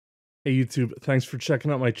Hey YouTube, thanks for checking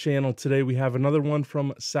out my channel. Today we have another one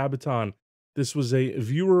from Sabaton. This was a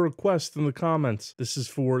viewer request in the comments. This is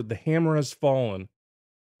for The Hammer Has Fallen.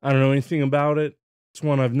 I don't know anything about it. It's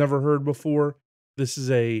one I've never heard before. This is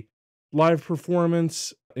a live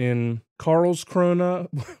performance in Karlskrona,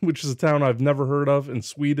 which is a town I've never heard of in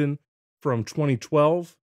Sweden, from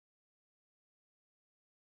 2012.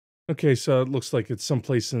 Okay, so it looks like it's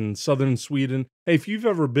someplace in southern Sweden. Hey, if you've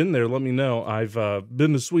ever been there, let me know. I've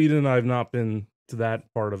been to Sweden. I've not been to that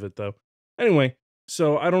part of it, though. Anyway,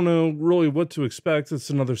 so I don't know really what to expect. It's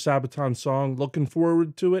another Sabaton song. Looking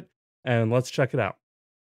forward to it, and let's check it out.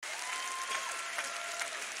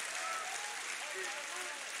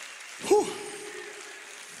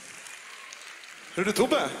 Hör du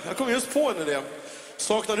Tobbe, jag kom just på en idé.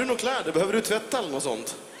 Saknar du några kläder? Behöver du tvätta eller något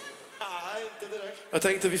sånt? Nej, inte direkt. Jag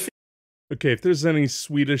tänkte vi... Okay, if there's any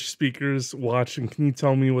Swedish speakers watching, can you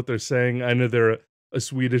tell me what they're saying? I know they're a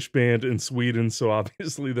Swedish band in Sweden, so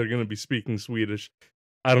obviously they're going to be speaking Swedish.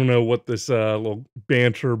 I don't know what this little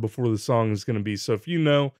banter before the song is going to be, so if you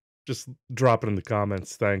know, just drop it in the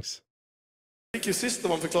comments. Thanks. gick ju sist när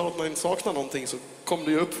man förklarade att man saknar någonting så kom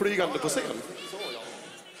du ju uppflygande på scen.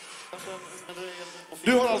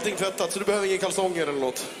 Du har allting tvättat så du behöver inga kalsonger eller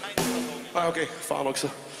något. Nej, okej, fan också.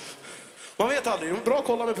 Man vet aldrig, det är bra att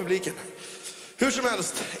kolla med publiken. Hur som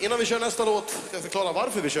helst, innan vi kör nästa låt ska jag förklara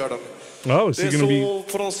varför vi kör den. Oh, det är så,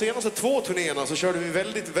 på de senaste 2 turnéerna så körde vi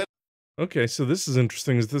väldigt... Okay, so this is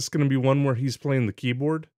interesting. Is this going to be one where he's playing the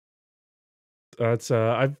keyboard?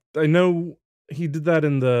 I know he did that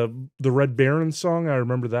in the Red Baron song. I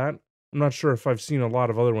remember that. I'm not sure if I've seen a lot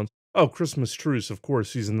of other ones. Oh, Christmas Truce, of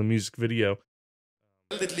course. He's in the music video.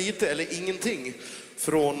 Väldigt lite eller ingenting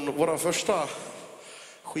från våra första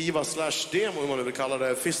skiva slash demo, hur man vill kalla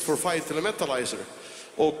det, Fist for Fight eller Metalizer.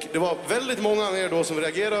 Och det var väldigt många av er då som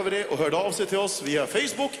reagerade över det och hörde av sig till oss via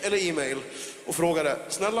Facebook eller e-mail och frågade,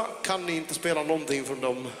 snälla kan ni inte spela någonting från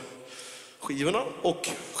de skivorna? Och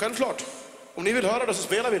självklart, om ni vill höra det så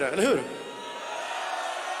spelar vi det, eller hur?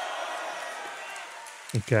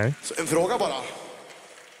 Okay. Så en fråga bara.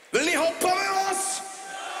 Vill ni hoppa med oss?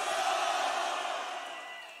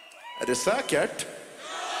 Är det säkert?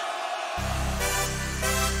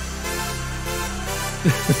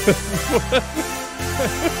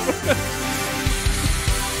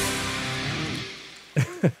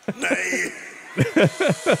 Nej.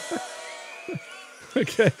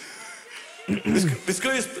 Okay. Vi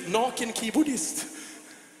ska ju naken keyboardist.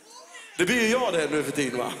 Det blir ju jag det nu för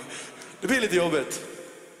tiden, va? Det blir lite jobbigt.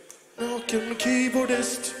 Naken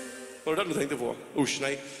keyboardist. Var det den du tänkte på? Usch,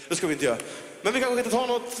 nej. Det ska vi inte göra. Men vi kanske inte ta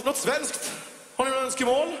något svenskt. Har ni några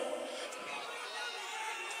önskemål?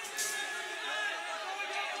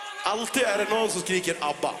 Alltid är det någon som skriker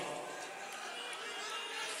ABBA.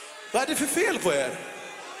 Vad är det för fel på er?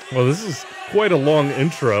 Well, this is quite a long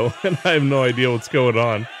intro, and I have no idea what's going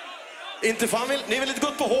on. Inte fan ni vill inte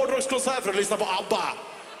gå på hårdrockskonsert för att lyssna på ABBA?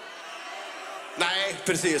 Nej,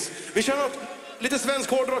 precis. Vi kör lite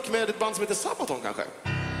svensk hårdrock med ett band som heter Sabaton kanske.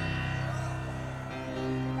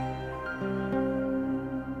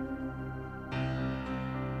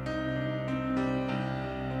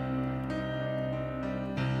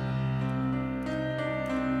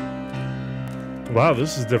 Wow,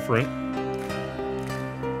 this is different.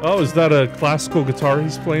 Oh, is that a classical guitar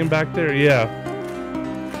he's playing back there? Yeah.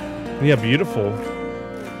 Yeah, beautiful.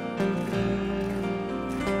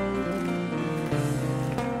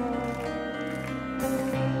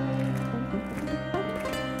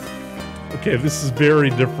 Okay, this is very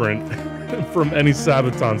different from any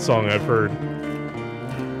Sabaton song I've heard.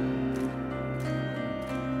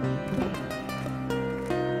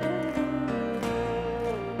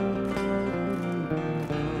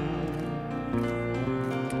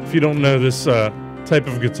 If you don't know, this type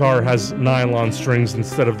of guitar has nylon strings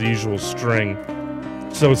instead of the usual string.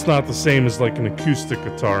 So it's not the same as like an acoustic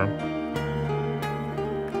guitar.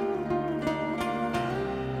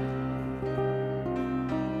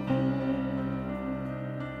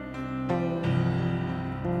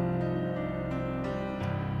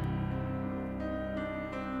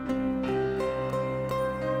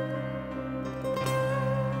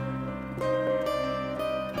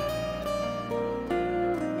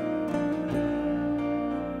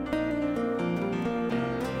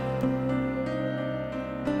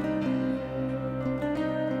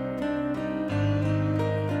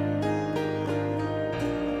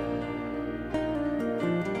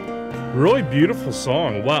 Really beautiful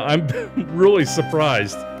song. Wow, I'm really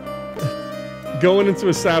surprised. Going into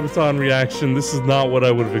a Sabaton reaction, this is not what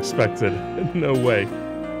I would have expected. No way.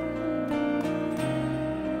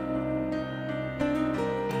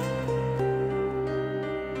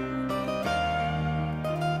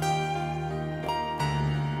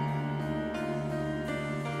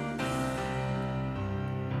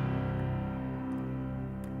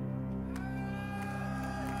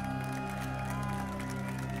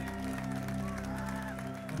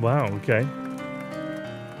 Wow, okay.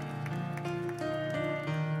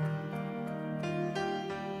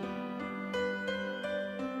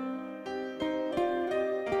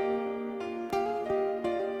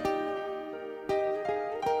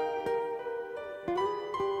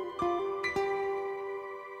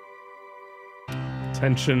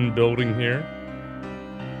 Tension building here.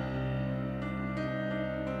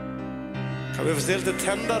 Kan vi få se lite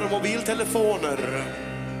tändare mobiltelefoner?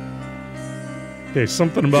 Okay,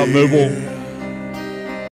 something about mobile.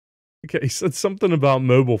 Okay, he said something about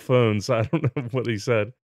mobile phones. I don't know what he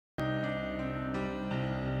said.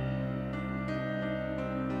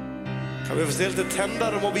 Kan vi få se lite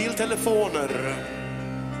tändare mobiltelefoner?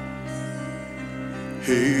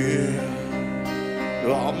 Here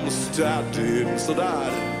I'm standing so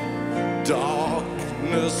that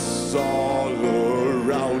darkness all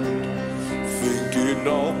around, thinking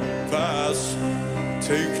of past,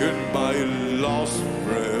 taking my last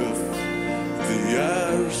breath. The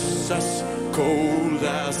air's as cold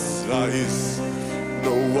as ice,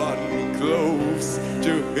 no one close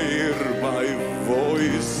to hear my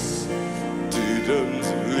voice. Didn't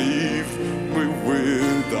leave me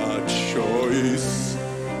without choice.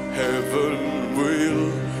 Heaven,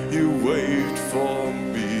 will you wait for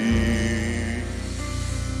me?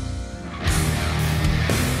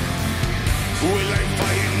 Will I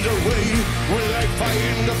find a way? Will I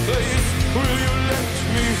find a place? Will you let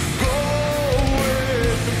me go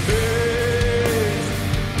in peace?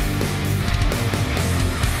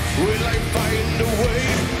 Will I find a way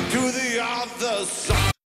to the other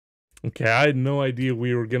side? Okay, I had no idea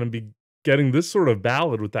we were going to be getting this sort of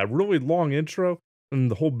ballad with that really long intro and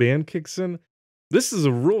the whole band kicks in. This is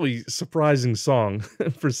a really surprising song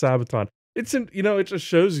for Sabaton. It's you know, it just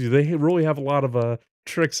shows you they really have a lot of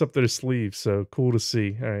tricks up their sleeves, so cool to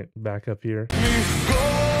see. All right, back up here.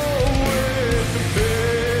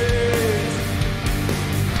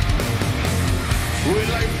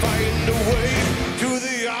 Will I find a way to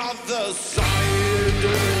the other side?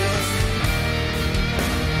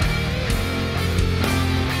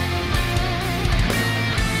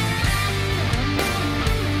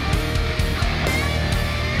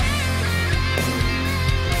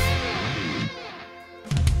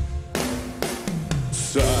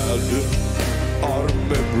 Sad are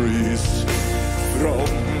memories from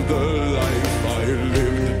the life I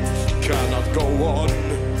lived. Cannot go on,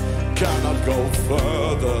 cannot go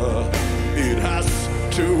further. It has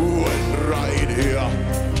to end right here.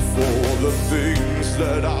 For the things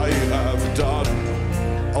that I have done,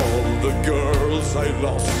 all the girls I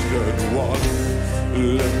lost and won.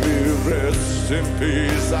 Let me rest in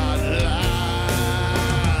peace at last.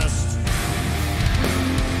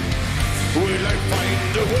 Will I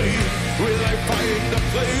find a way? Will I find a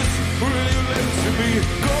place? Will you let me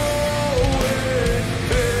go in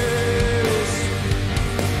peace?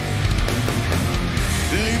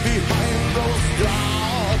 Leave behind those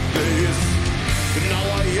dark days. Now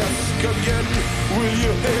I ask again, will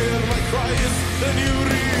you hear my cries? Then you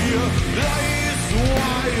realize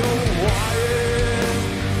why, oh why?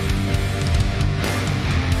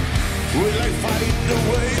 Will I find a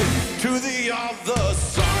way to the other side?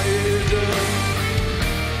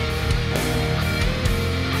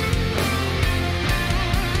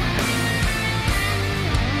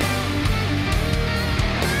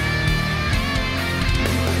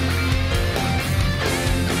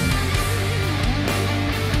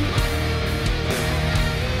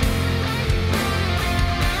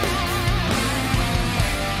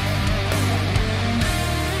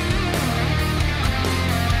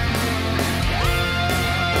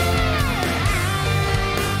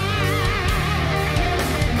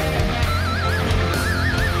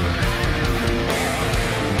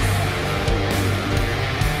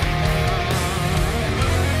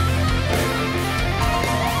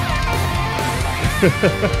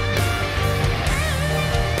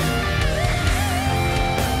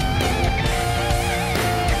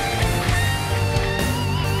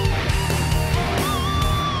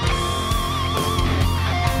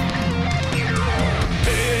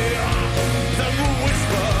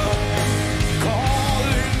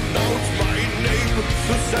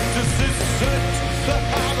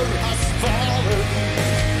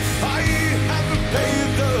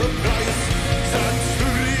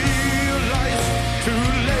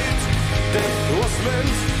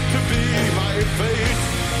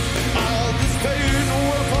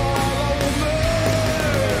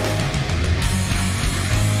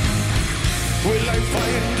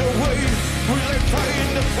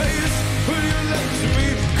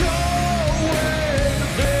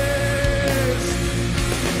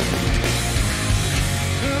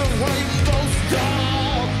 Find those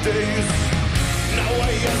dark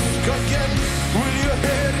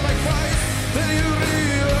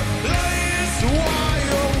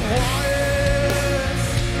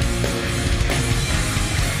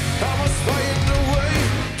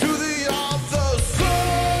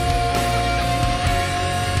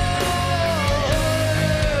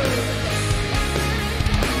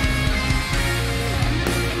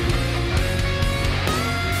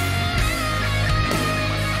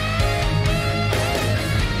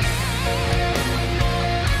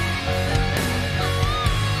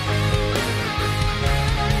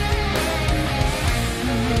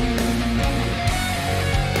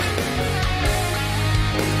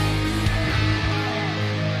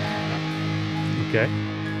Okay.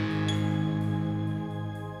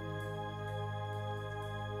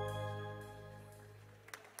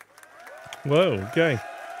 Whoa, okay.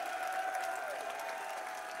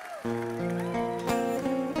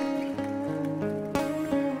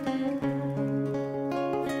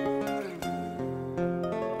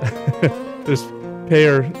 This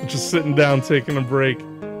pair just sitting down taking a break.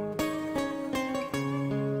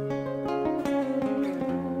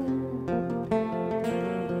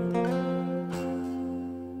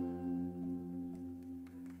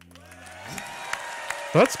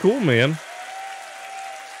 That's cool, man.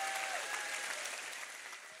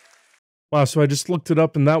 Wow, so I just looked it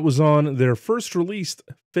up and that was on their first released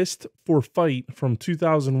Fist for Fight from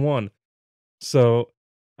 2001. So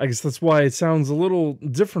I guess that's why it sounds a little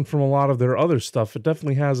different from a lot of their other stuff. It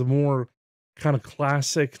definitely has a more kind of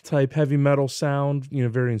classic type heavy metal sound, you know,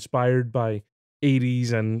 very inspired by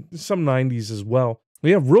 80s and some 90s as well.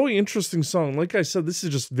 Yeah, really interesting song. Like I said, this is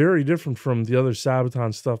just very different from the other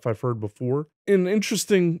Sabaton stuff I've heard before. An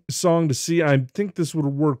interesting song to see. I think this would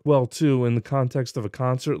work well too in the context of a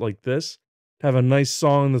concert like this. Have a nice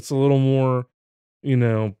song that's a little more, you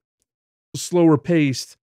know, slower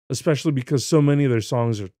paced, especially because so many of their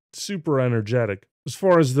songs are super energetic. As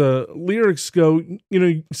far as the lyrics go, you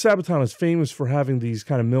know, Sabaton is famous for having these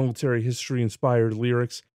kind of military history inspired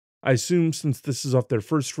lyrics. I assume since this is off their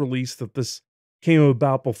first release that this came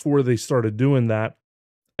about before they started doing that.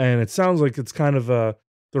 And it sounds like it's kind of the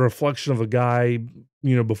reflection of a guy,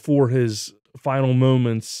 you know, before his final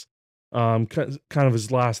moments, kind of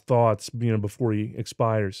his last thoughts, you know, before he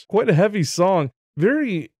expires. Quite a heavy song.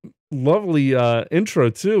 Very lovely intro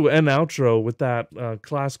too and outro with that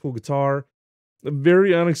classical guitar.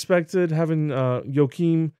 Very unexpected having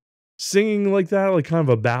Joachim singing like that, like kind of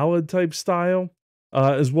a ballad type style,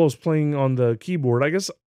 as well as playing on the keyboard. I guess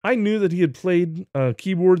I knew that he had played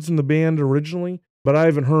keyboards in the band originally, but I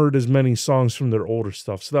haven't heard as many songs from their older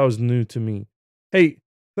stuff, so that was new to me. Hey,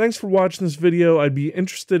 thanks for watching this video. I'd be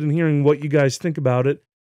interested in hearing what you guys think about it,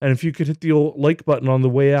 and if you could hit the old like button on the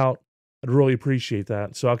way out, I'd really appreciate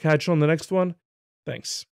that. So I'll catch you on the next one.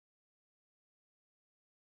 Thanks.